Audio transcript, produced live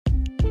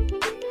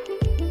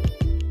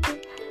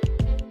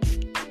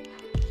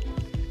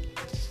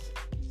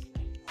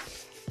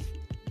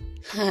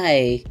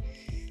Hi,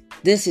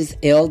 this is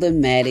Elder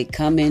Maddie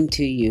coming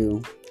to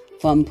you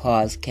from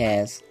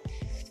Podcast.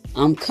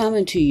 I'm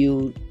coming to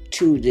you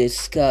to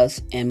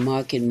discuss and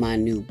market my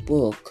new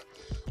book.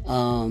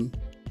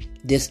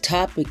 This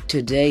topic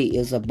today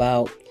is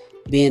about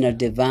being a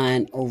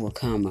divine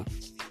overcomer.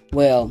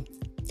 Well,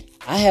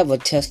 I have a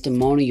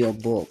testimonial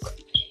book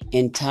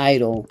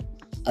entitled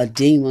A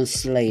Demon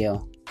Slayer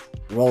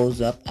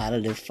Rose Up Out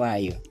of the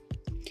Fire.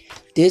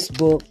 This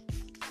book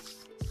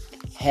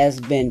has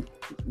been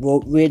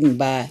written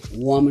by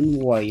Woman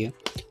Warrior,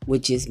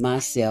 which is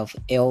myself,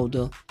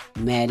 Elder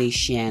Maddie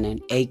Shannon,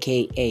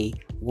 aka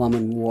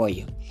Woman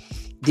Warrior.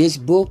 This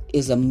book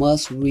is a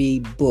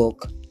must-read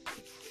book,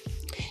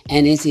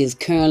 and it is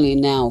currently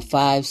now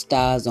 5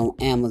 stars on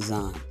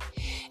Amazon.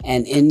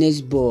 And in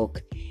this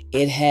book,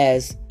 it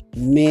has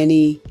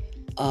many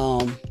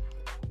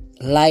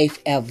life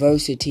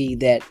adversity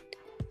that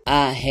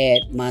I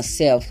had went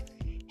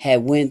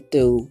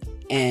through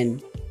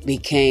and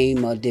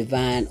became a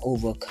divine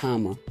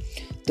overcomer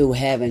through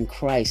having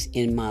Christ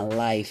in my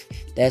life.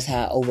 That's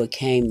how I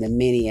overcame the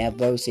many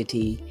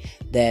adversity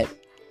that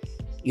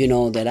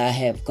I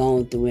have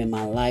gone through in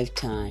my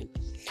lifetime.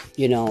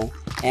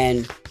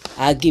 And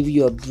I'll give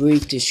you a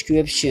brief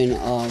description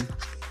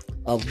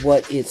of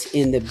what is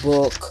in the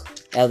book.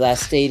 As I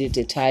stated,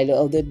 the title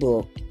of the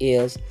book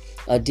is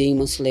A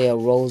Demon Slayer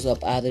Rose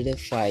Up Out of the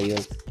Fire.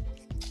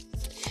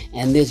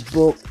 And this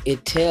book,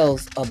 it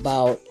tells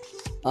about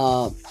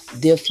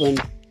different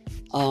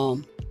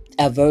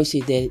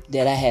adversity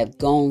that I have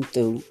gone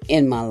through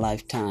in my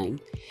lifetime.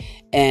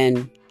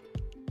 And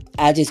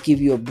I just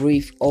give you a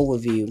brief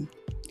overview.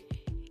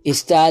 It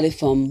started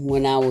from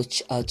when I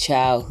was a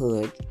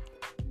childhood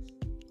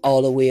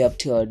all the way up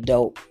to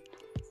adult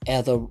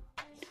at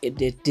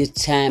this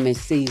time and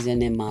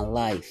season in my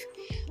life.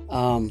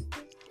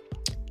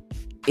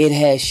 It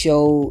has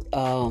showed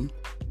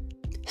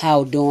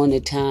how during the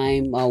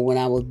time when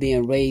I was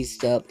being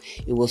raised up,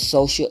 it was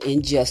social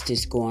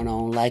injustice going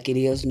on like it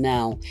is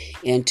now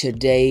in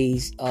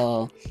today's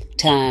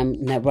time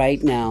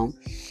right now.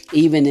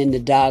 Even in the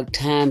dark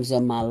times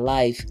of my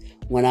life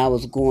when I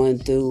was going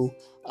through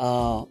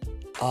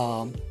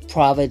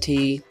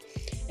poverty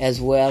as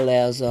well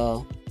as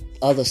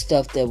other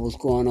stuff that was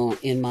going on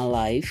in my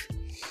life,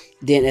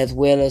 then as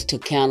well as to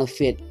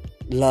counterfeit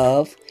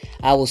love.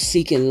 I was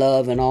seeking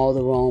love in all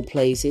the wrong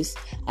places.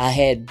 I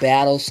had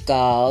battle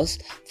scars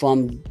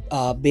from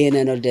being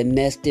in a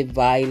domestic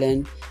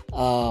violent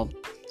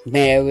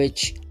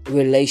marriage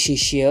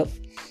relationship.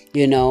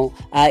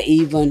 I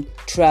even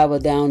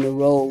traveled down the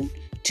road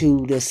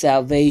to the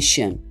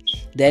salvation.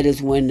 That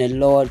is when the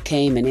Lord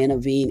came and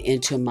intervened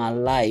into my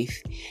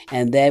life.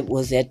 And that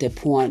was at the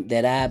point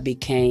that I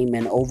became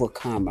an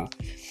overcomer.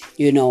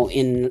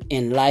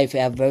 In life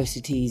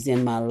adversities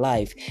in my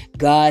life,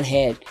 God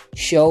had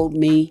showed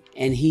me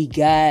and He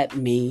guided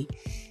me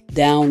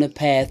down the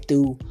path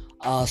through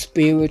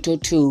spiritual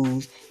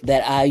tools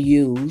that I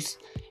use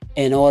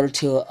in order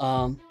to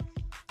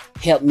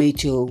help me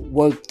to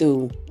work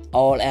through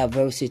all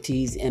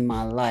adversities in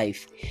my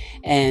life.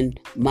 And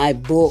my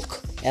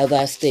book, as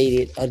I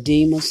stated, A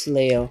Demon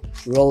Slayer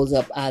Rose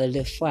Up Out of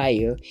the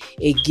Fire,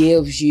 it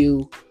gives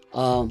you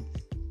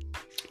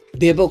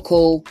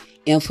biblical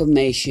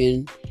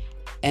information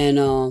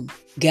and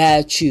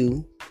guide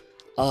you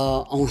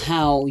on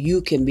how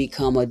you can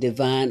become a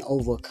divine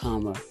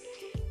overcomer.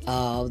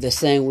 The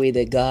same way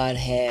that God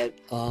had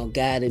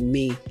guided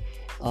me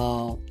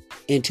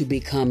into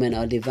becoming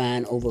a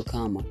divine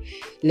overcomer.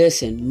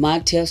 Listen, my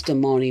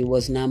testimony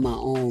was not my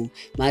own.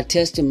 My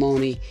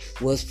testimony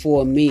was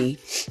for me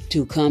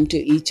to come to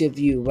each of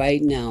you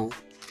right now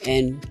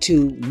and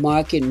to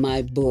market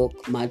my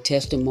book, my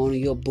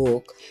testimonial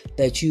book,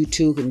 that you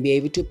too can be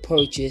able to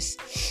purchase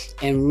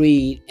and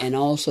read and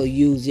also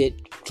use it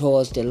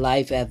towards the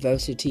life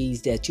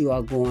adversities that you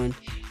are going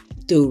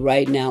through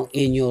right now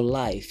in your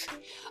life.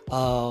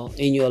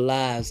 In your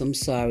lives.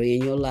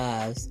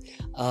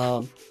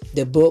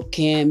 The book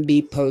can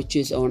be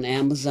purchased on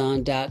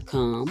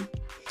Amazon.com,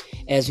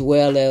 as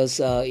well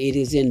as it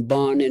is in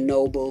Barnes &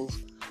 Noble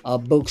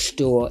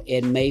bookstore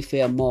at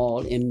Mayfair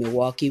Mall in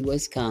Milwaukee,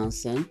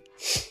 Wisconsin.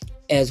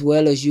 As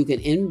well as you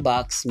can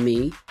inbox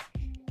me,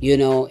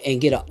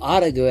 and get an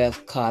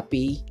autographed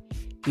copy,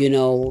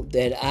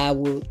 that I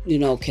will,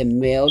 can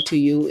mail to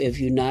you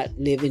if you're not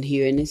living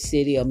here in the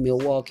city of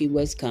Milwaukee,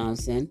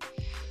 Wisconsin.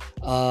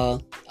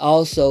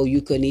 Also,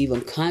 you can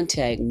even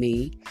contact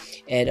me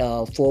at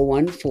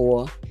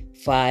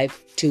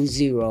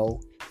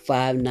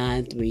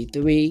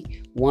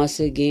 414-520-5933.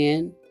 Once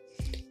again,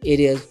 it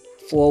is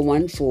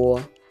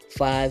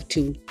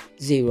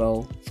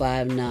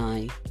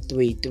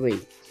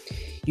 414-520-5933.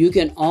 You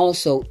can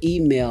also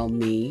email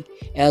me.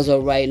 As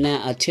of right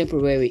now, a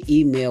temporary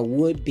email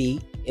would be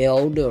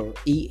Elder,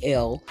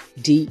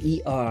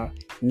 ELDER,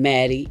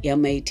 Maddie,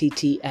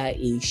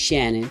 MATTIE,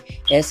 Shannon,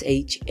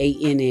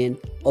 SHANNON,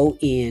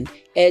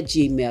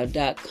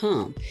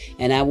 gmail.com,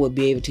 and I will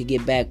be able to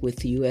get back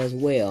with you as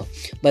well.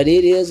 But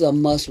it is a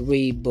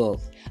must-read book.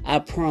 I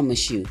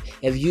promise you,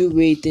 if you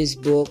read this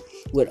book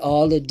with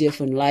all the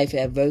different life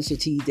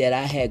adversity that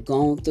I had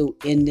gone through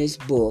in this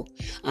book,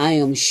 I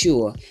am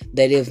sure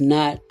that if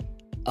not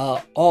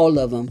all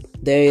of them,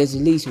 there is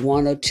at least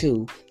one or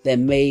two that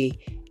may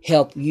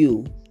help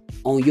you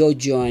on your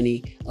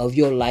journey of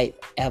your life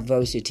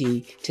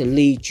adversity to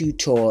lead you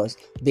towards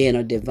being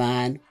a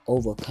divine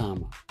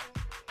overcomer.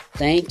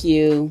 Thank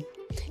you.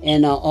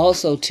 And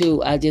also,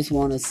 too, I just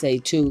want to say,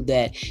 too,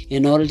 that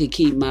in order to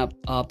keep my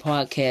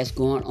podcast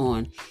going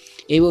on,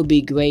 it would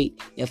be great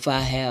if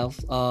I have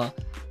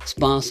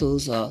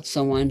sponsors or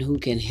someone who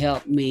can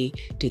help me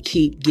to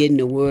keep getting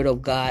the word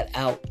of God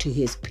out to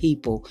his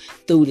people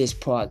through this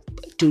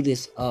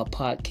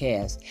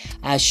podcast.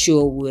 I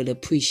sure would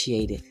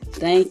appreciate it.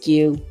 Thank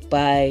you.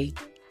 Bye.